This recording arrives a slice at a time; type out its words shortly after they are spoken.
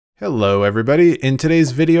Hello everybody. In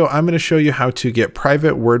today's video, I'm going to show you how to get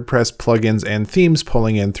private WordPress plugins and themes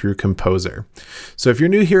pulling in through Composer. So if you're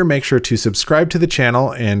new here, make sure to subscribe to the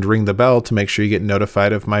channel and ring the bell to make sure you get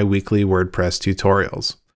notified of my weekly WordPress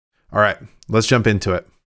tutorials. All right, let's jump into it.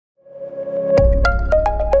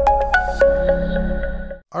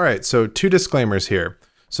 All right, so two disclaimers here.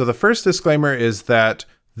 So the first disclaimer is that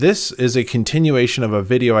this is a continuation of a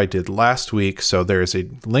video I did last week, so there is a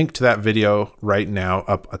link to that video right now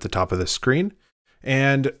up at the top of the screen.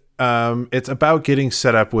 And it's about getting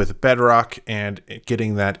set up with Bedrock and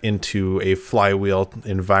getting that into a flywheel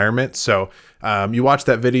environment. So you watch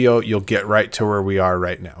that video, you'll get right to where we are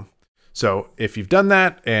right now. So if you've done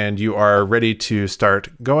that and you are ready to start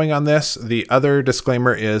going on this, the other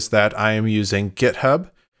disclaimer is that I am using GitHub.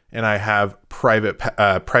 And I have private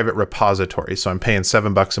repository. So I'm paying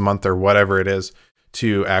 $7 a month or whatever it is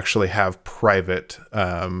to actually have private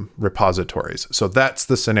repositories. So that's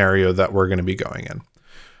the scenario that we're going to be going in.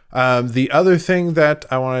 The other thing that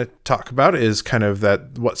I want to talk about is kind of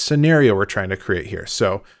what scenario we're trying to create here.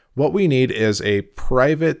 So what we need is a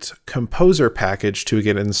private Composer package to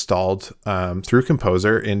get installed through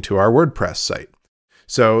Composer into our WordPress site.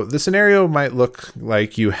 So the scenario might look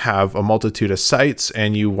like you have a multitude of sites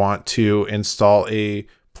and you want to install a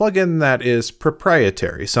plugin that is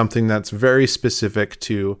proprietary, something that's very specific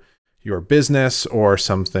to your business, or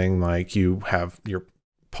something like you're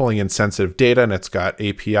pulling in sensitive data and it's got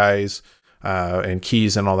APIs and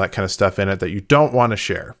keys and all that kind of stuff in it that you don't want to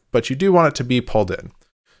share, but you do want it to be pulled in.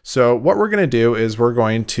 So what we're going to do is we're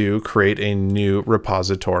going to create a new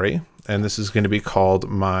repository, and this is going to be called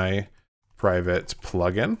my private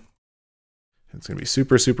plugin. It's going to be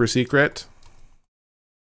super secret,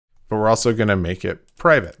 but we're also going to make it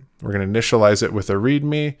private. We're going to initialize it with a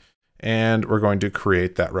README, and we're going to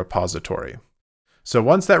create that repository. So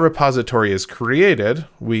once that repository is created,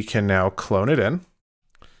 we can now clone it in.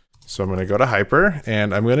 So I'm going to go to Hyper,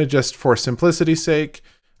 and I'm going to just, for simplicity's sake,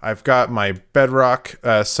 I've got my Bedrock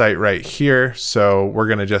site right here, so we're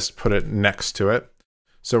going to just put it next to it.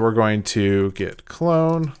 So we're going to git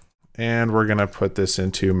clone, and we're going to put this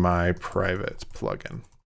into my private plugin.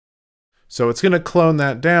 So it's going to clone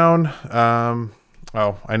that down.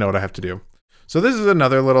 Oh, I know what I have to do. So this is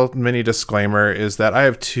another little mini disclaimer, is that I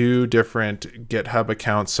have two different GitHub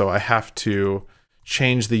accounts. So I have to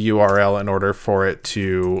change the URL in order for it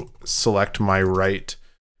to select my right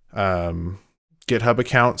GitHub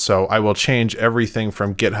account. So I will change everything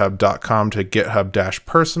from github.com to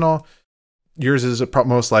github-personal. Yours is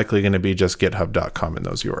most likely going to be just github.com in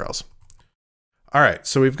those URLs. All right,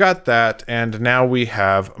 so we've got that, and now we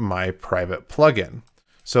have my private plugin.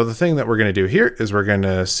 So the thing that we're going to do here is we're going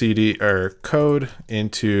to cd or code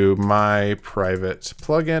into my private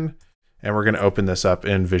plugin, and we're going to open this up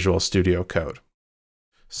in Visual Studio Code.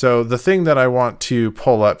 So the thing that I want to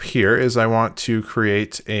pull up here is I want to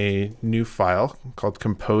create a new file called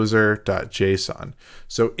composer.json.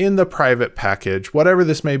 So in the private package, whatever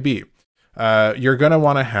this may be, you're going to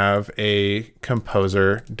want to have a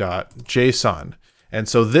composer.json. And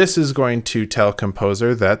so this is going to tell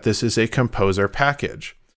Composer that this is a Composer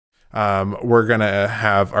package. We're going to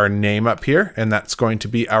have our name up here, and that's going to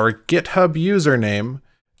be our GitHub username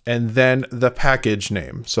and then the package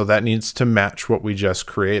name. So that needs to match what we just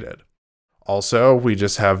created. Also, we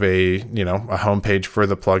just have a home page for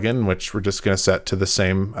the plugin, which we're just going to set to the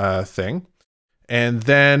same thing. And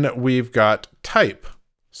then we've got type.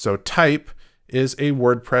 So type is a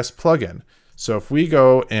WordPress plugin. So if we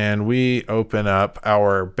go and we open up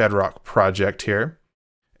our Bedrock project here,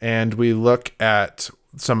 and we look at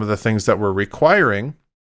some of the things that we're requiring,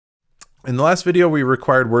 in the last video, we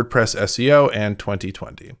required WordPress SEO and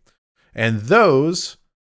 2020. And those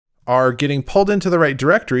are getting pulled into the right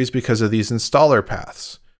directories because of these installer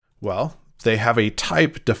paths. Well, they have a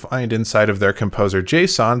type defined inside of their Composer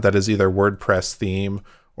JSON that is either WordPress theme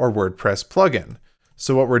or WordPress plugin.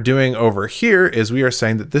 So what we're doing over here is we are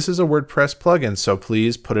saying that this is a WordPress plugin, so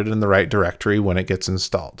please put it in the right directory when it gets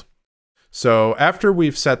installed. So after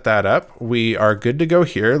we've set that up, we are good to go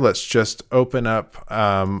here. Let's just open up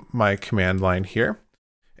my command line here,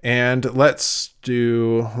 and let's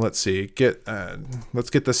see, let's get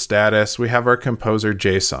the status. We have our Composer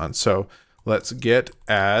JSON, so let's git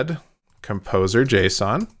add Composer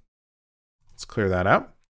JSON. Let's clear that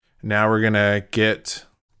out. Now we're gonna git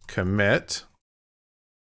commit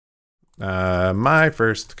my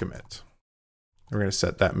first commit. We're going to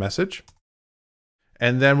set that message.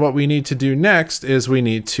 And then what we need to do next is we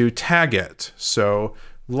need to tag it. So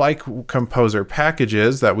like Composer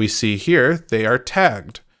packages that we see here, they are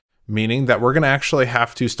tagged, meaning that we're going to actually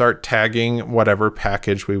have to start tagging whatever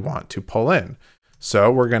package we want to pull in.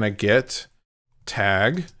 So we're going to git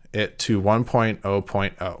tag it to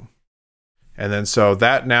 1.0.0. And then so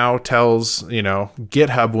that now tells,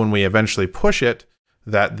 GitHub when we eventually push it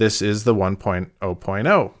that this is the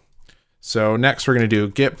 1.0.0. So next we're going to do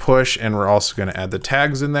git push, and we're also going to add the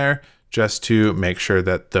tags in there just to make sure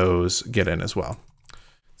that those get in as well.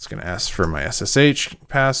 It's going to ask for my SSH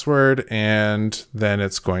password, and then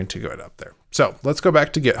it's going to go up there. So let's go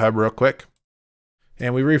back to GitHub real quick,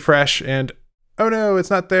 and we refresh, and oh no, it's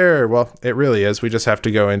not there. Well, it really is. We just have to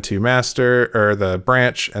go into master or the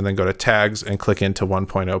branch and then go to tags and click into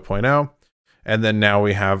 1.0.0. And then now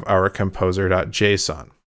we have our composer.json.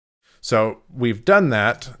 So we've done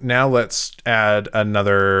that. Now let's add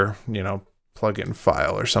another, plugin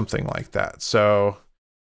file or something like that. So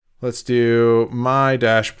let's do my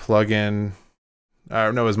dash plugin. No,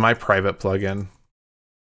 it was my private plugin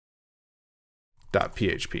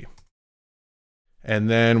 .php.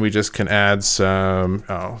 And then we just can add some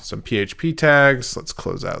PHP tags. Let's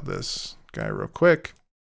close out this guy real quick.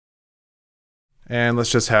 And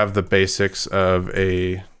let's just have the basics of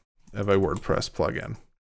a WordPress plugin.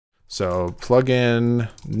 So plugin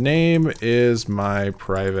name is my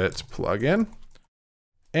private plugin.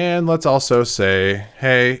 And let's also say,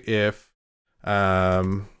 hey, if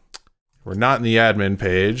we're not in the admin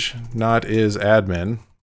page, not is admin,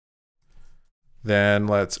 then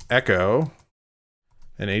let's echo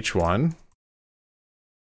an H1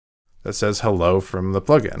 that says hello from the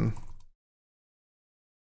plugin.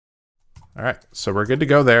 All right, so we're good to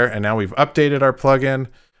go there. And now we've updated our plugin,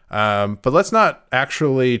 but let's not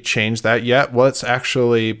actually change that yet. Let's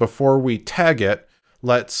actually, before we tag it,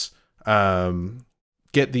 let's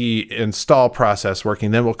get the install process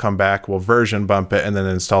working. Then we'll come back, we'll version bump it, and then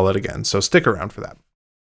install it again. So stick around for that.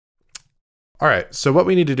 All right, so what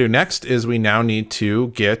we need to do next is we now need to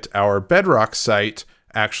get our Bedrock site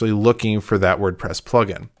actually looking for that WordPress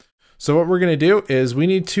plugin. So what we're going to do is we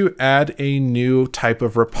need to add a new type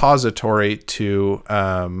of repository to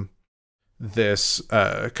this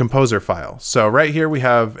Composer file. So right here we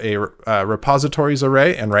have a repositories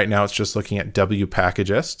array, and right now it's just looking at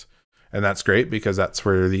wpackageist. And that's great because that's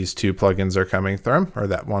where these two plugins are coming from, or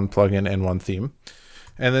that one plugin and one theme.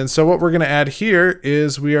 And then so what we're going to add here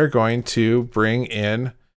is we are going to bring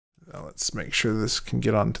in, let's make sure this can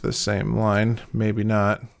get onto the same line. Maybe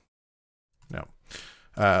not. No.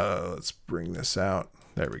 Let's bring this out.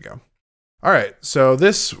 There we go. All right. So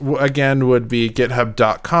this again would be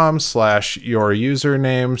github.com/your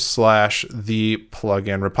username/the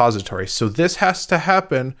plugin repository. So this has to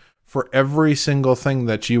happen for every single thing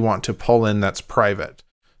that you want to pull in that's private.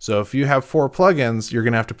 So if you have 4 plugins, you're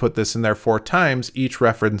going to have to put this in there 4 times, each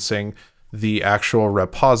referencing the actual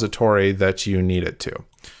repository that you need it to.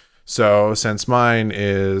 So since mine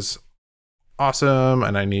is awesome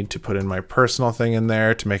and I need to put in my personal thing in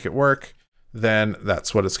there to make it work, then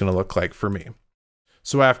that's what it's going to look like for me.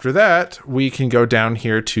 So after that, we can go down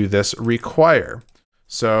here to this require.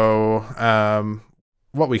 So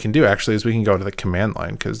what we can do actually is we can go to the command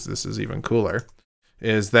line, because this is even cooler,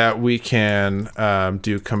 is that we can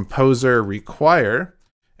do composer require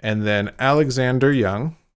and then Alexander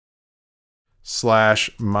Young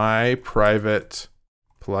 / my private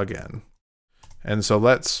plugin. And so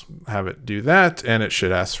let's have it do that, and it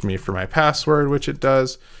should ask me for my password, which it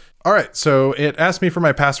does. All right, so it asked me for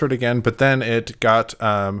my password again, but then it got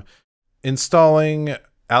installing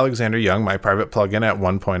Alexander Young, my private plugin at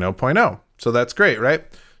 1.0.0. So that's great, right?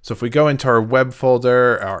 So if we go into our web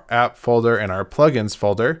folder, our app folder, and our plugins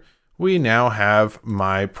folder, we now have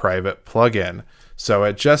my private plugin. So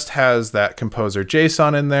it just has that Composer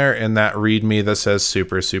JSON in there and that README that says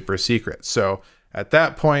super, super secret. So at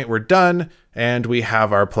that point, we're done and we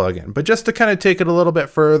have our plugin. But just to kind of take it a little bit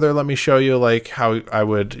further, let me show you like how I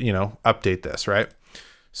would, update this, right?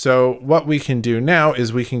 So what we can do now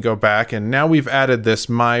is we can go back, and now we've added this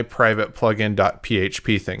my private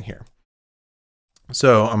plugin.php thing here.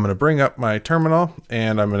 So I'm going to bring up my terminal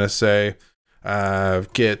and I'm going to say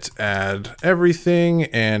git add everything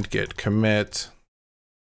and git commit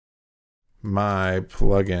my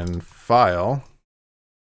plugin file.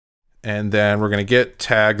 And then we're going to git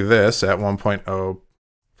tag this at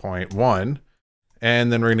 1.0.1.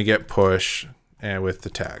 And then we're going to git push and with the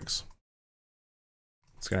tags.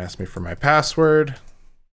 It's going to ask me for my password.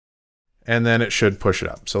 And then it should push it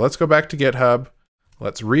up. So let's go back to GitHub.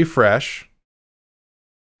 Let's refresh.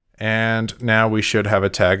 And now we should have a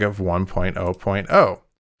tag of 1.0.0.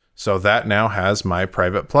 So that now has my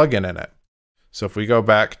private plugin in it. So if we go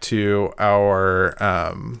back to our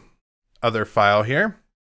other file here,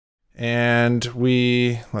 and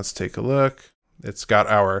let's take a look. It's got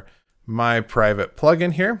our my private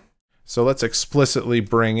plugin here. So let's explicitly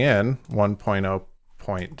bring in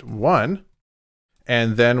 1.0.1,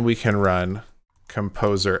 and then we can run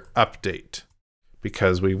Composer update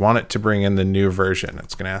because we want it to bring in the new version.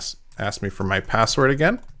 It's going to ask me for my password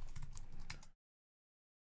again.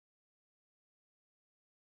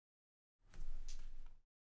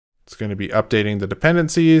 It's going to be updating the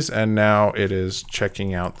dependencies, and now it is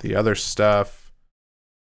checking out the other stuff.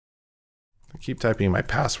 I keep typing my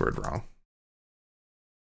password wrong.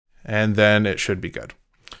 And then it should be good.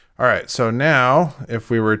 All right, so now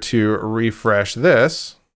if we were to refresh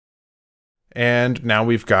this, and now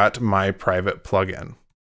we've got my private plugin.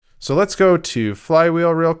 So let's go to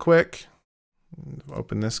Flywheel real quick.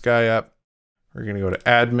 Open this guy up. We're going to go to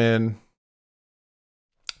admin.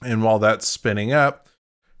 And while that's spinning up,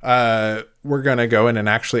 we're going to go in and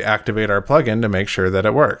actually activate our plugin to make sure that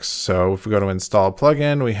it works. So if we go to install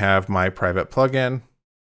plugin, we have my private plugin.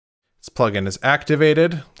 This plugin is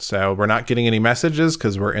activated, so we're not getting any messages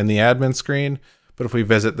because we're in the admin screen. But if we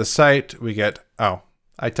visit the site, we get, oh,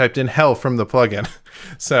 I typed in hell from the plugin.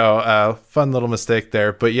 So fun little mistake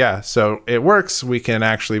there. But yeah, so it works. We can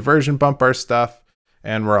actually version bump our stuff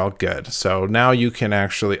and we're all good. So now you can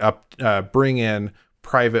actually bring in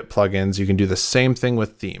private plugins. You can do the same thing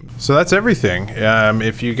with themes. So that's everything.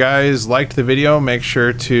 If you guys liked the video, make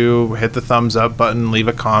sure to hit the thumbs up button, leave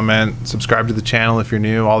a comment, subscribe to the channel if you're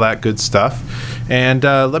new, all that good stuff. And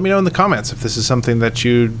let me know in the comments if this is something that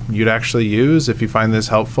you'd actually use, if you find this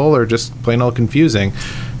helpful or just plain old confusing.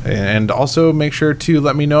 And also make sure to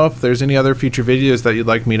let me know if there's any other future videos that you'd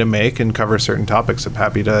like me to make and cover certain topics. I'm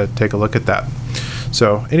happy to take a look at that.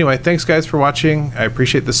 So anyway, thanks guys for watching. I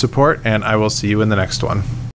appreciate the support, and I will see you in the next one.